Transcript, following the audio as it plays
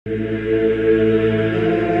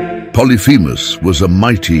Polyphemus was a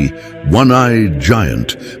mighty, one-eyed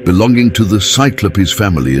giant belonging to the Cyclops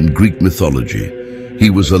family in Greek mythology. He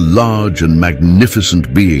was a large and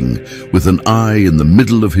magnificent being with an eye in the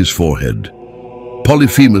middle of his forehead.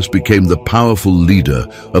 Polyphemus became the powerful leader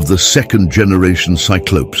of the second-generation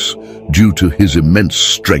Cyclops due to his immense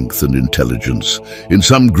strength and intelligence. In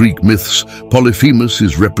some Greek myths, Polyphemus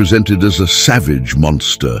is represented as a savage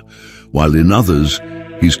monster, while in others,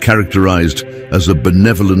 he's characterized as a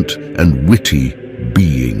benevolent and witty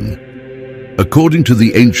being. According to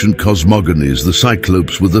the ancient cosmogonies, the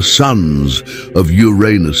Cyclops were the sons of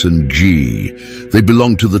Uranus and Ge. They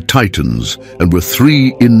belonged to the Titans and were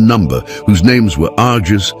 3 in number, whose names were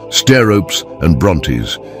Argus, Steropes, and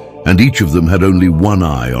Brontes, and each of them had only one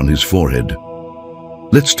eye on his forehead.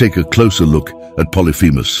 Let's take a closer look at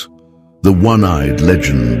Polyphemus, the one-eyed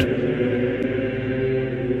legend.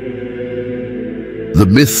 The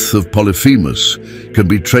myth of Polyphemus can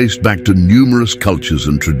be traced back to numerous cultures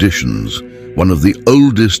and traditions. One of the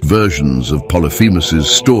oldest versions of Polyphemus's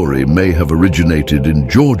story may have originated in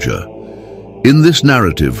Georgia. In this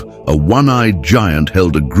narrative, a one-eyed giant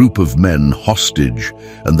held a group of men hostage,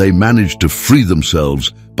 and they managed to free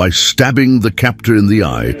themselves by stabbing the captor in the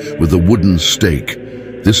eye with a wooden stake.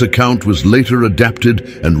 This account was later adapted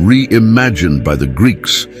and reimagined by the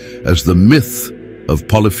Greeks as the myth of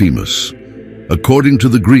Polyphemus. According to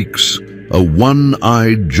the Greeks, a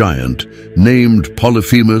one-eyed giant named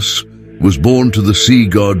Polyphemus was born to the sea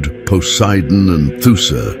god Poseidon and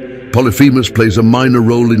Theusa. Polyphemus plays a minor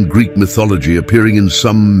role in Greek mythology, appearing in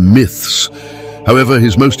some myths. However,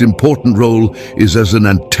 his most important role is as an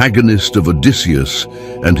antagonist of Odysseus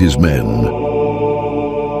and his men.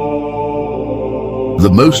 The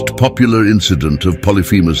most popular incident of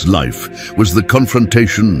Polyphemus' life was the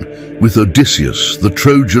confrontation with Odysseus, the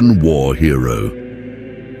Trojan war hero.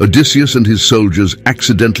 Odysseus and his soldiers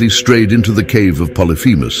accidentally strayed into the cave of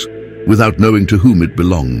Polyphemus without knowing to whom it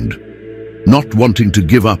belonged. Not wanting to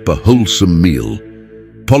give up a wholesome meal,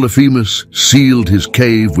 Polyphemus sealed his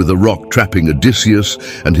cave with a rock, trapping Odysseus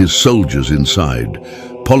and his soldiers inside.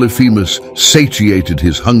 Polyphemus satiated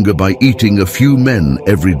his hunger by eating a few men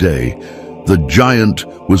every day. The giant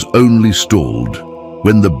was only stalled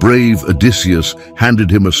when the brave Odysseus handed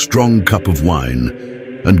him a strong cup of wine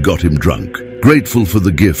and got him drunk. Grateful for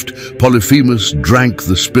the gift, Polyphemus drank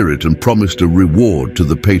the spirit and promised a reward to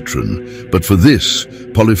the patron. But for this,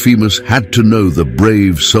 Polyphemus had to know the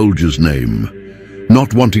brave soldier's name.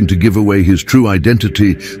 Not wanting to give away his true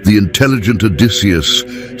identity, the intelligent Odysseus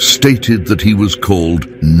stated that he was called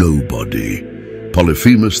Nobody.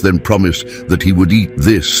 Polyphemus then promised that he would eat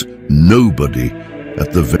this nobody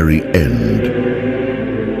at the very end.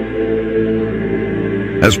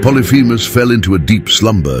 As Polyphemus fell into a deep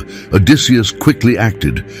slumber, Odysseus quickly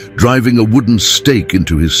acted, driving a wooden stake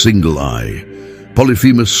into his single eye.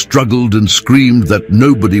 Polyphemus struggled and screamed that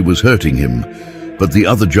nobody was hurting him, but the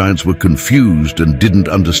other giants were confused and didn't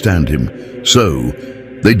understand him. So,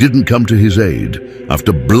 they didn't come to his aid.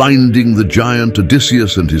 After blinding the giant,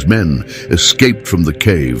 Odysseus and his men escaped from the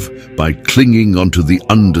cave by clinging onto the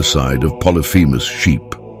underside of Polyphemus' sheep.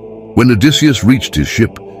 When Odysseus reached his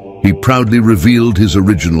ship, he proudly revealed his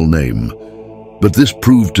original name. But this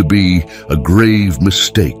proved to be a grave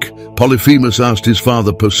mistake. Polyphemus asked his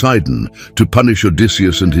father Poseidon to punish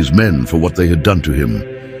Odysseus and his men for what they had done to him.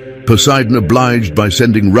 Poseidon obliged by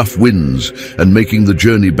sending rough winds and making the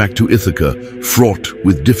journey back to Ithaca fraught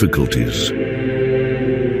with difficulties.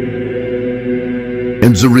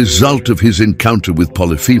 As a result of his encounter with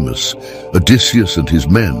Polyphemus, Odysseus and his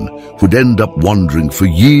men would end up wandering for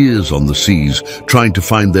years on the seas, trying to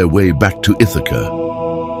find their way back to Ithaca.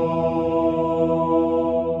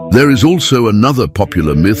 There is also another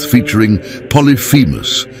popular myth featuring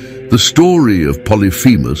Polyphemus. The story of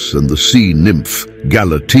Polyphemus and the sea nymph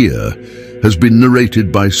Galatea has been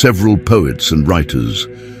narrated by several poets and writers.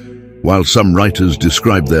 While some writers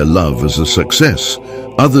describe their love as a success,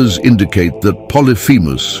 others indicate that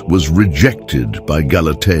Polyphemus was rejected by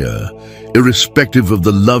Galatea. Irrespective of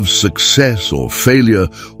the love's success or failure,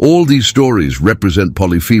 all these stories represent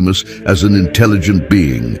Polyphemus as an intelligent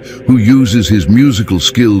being who uses his musical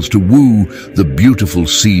skills to woo the beautiful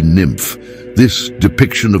sea nymph. This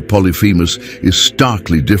depiction of Polyphemus is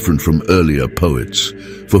starkly different from earlier poets,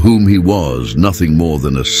 for whom he was nothing more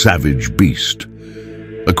than a savage beast.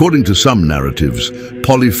 According to some narratives,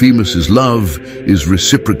 Polyphemus's love is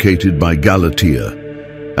reciprocated by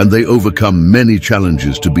Galatea, and they overcome many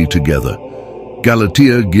challenges to be together.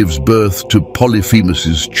 Galatea gives birth to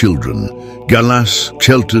Polyphemus's children, Galas,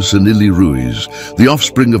 Cheltus and Illyruis. The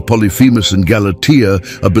offspring of Polyphemus and Galatea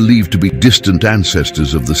are believed to be distant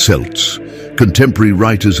ancestors of the Celts. Contemporary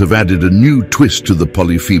writers have added a new twist to the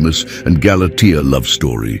Polyphemus and Galatea love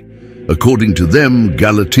story. According to them,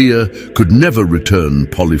 Galatea could never return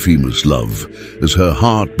Polyphemus' love, as her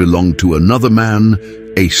heart belonged to another man,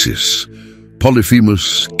 Acis.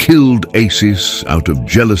 Polyphemus killed Acis out of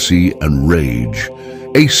jealousy and rage.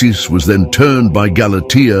 Acis was then turned by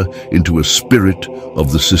Galatea into a spirit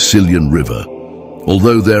of the Sicilian river.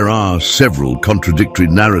 Although there are several contradictory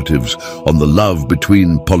narratives on the love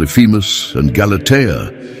between Polyphemus and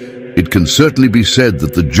Galatea, it can certainly be said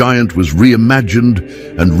that the giant was reimagined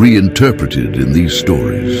and reinterpreted in these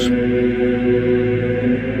stories.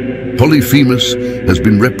 Polyphemus has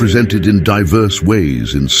been represented in diverse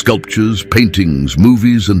ways in sculptures, paintings,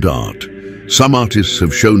 movies and art. Some artists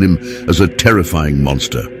have shown him as a terrifying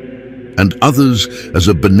monster, and others as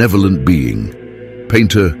a benevolent being.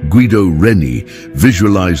 Painter Guido Reni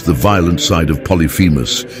visualized the violent side of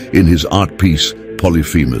Polyphemus in his art piece,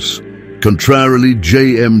 Polyphemus. Contrarily,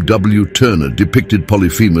 J.M.W. Turner depicted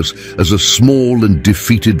Polyphemus as a small and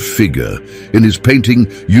defeated figure in his painting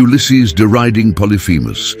Ulysses deriding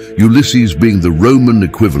Polyphemus, Ulysses being the Roman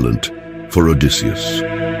equivalent for Odysseus.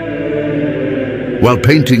 While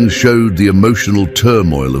paintings showed the emotional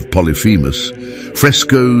turmoil of Polyphemus,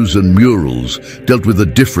 frescoes and murals dealt with a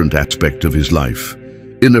different aspect of his life.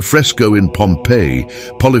 In a fresco in Pompeii,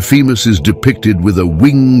 Polyphemus is depicted with a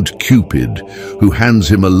winged Cupid who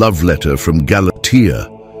hands him a love letter from Galatea.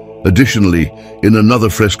 Additionally, in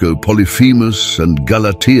another fresco, Polyphemus and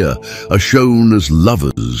Galatea are shown as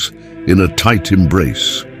lovers in a tight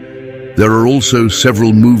embrace. There are also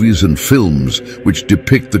several movies and films which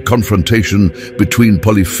depict the confrontation between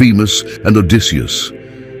Polyphemus and Odysseus,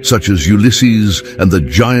 such as Ulysses and the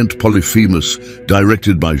Giant Polyphemus,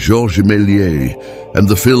 directed by Georges Méliès, and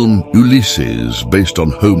the film Ulysses, based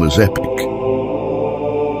on Homer's epic.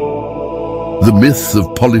 The myth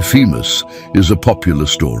of Polyphemus is a popular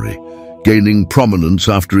story, gaining prominence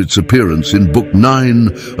after its appearance in Book 9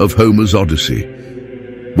 of Homer's Odyssey.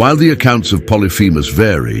 While the accounts of Polyphemus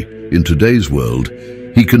vary, in today's world,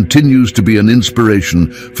 he continues to be an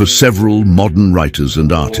inspiration for several modern writers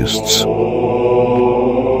and artists.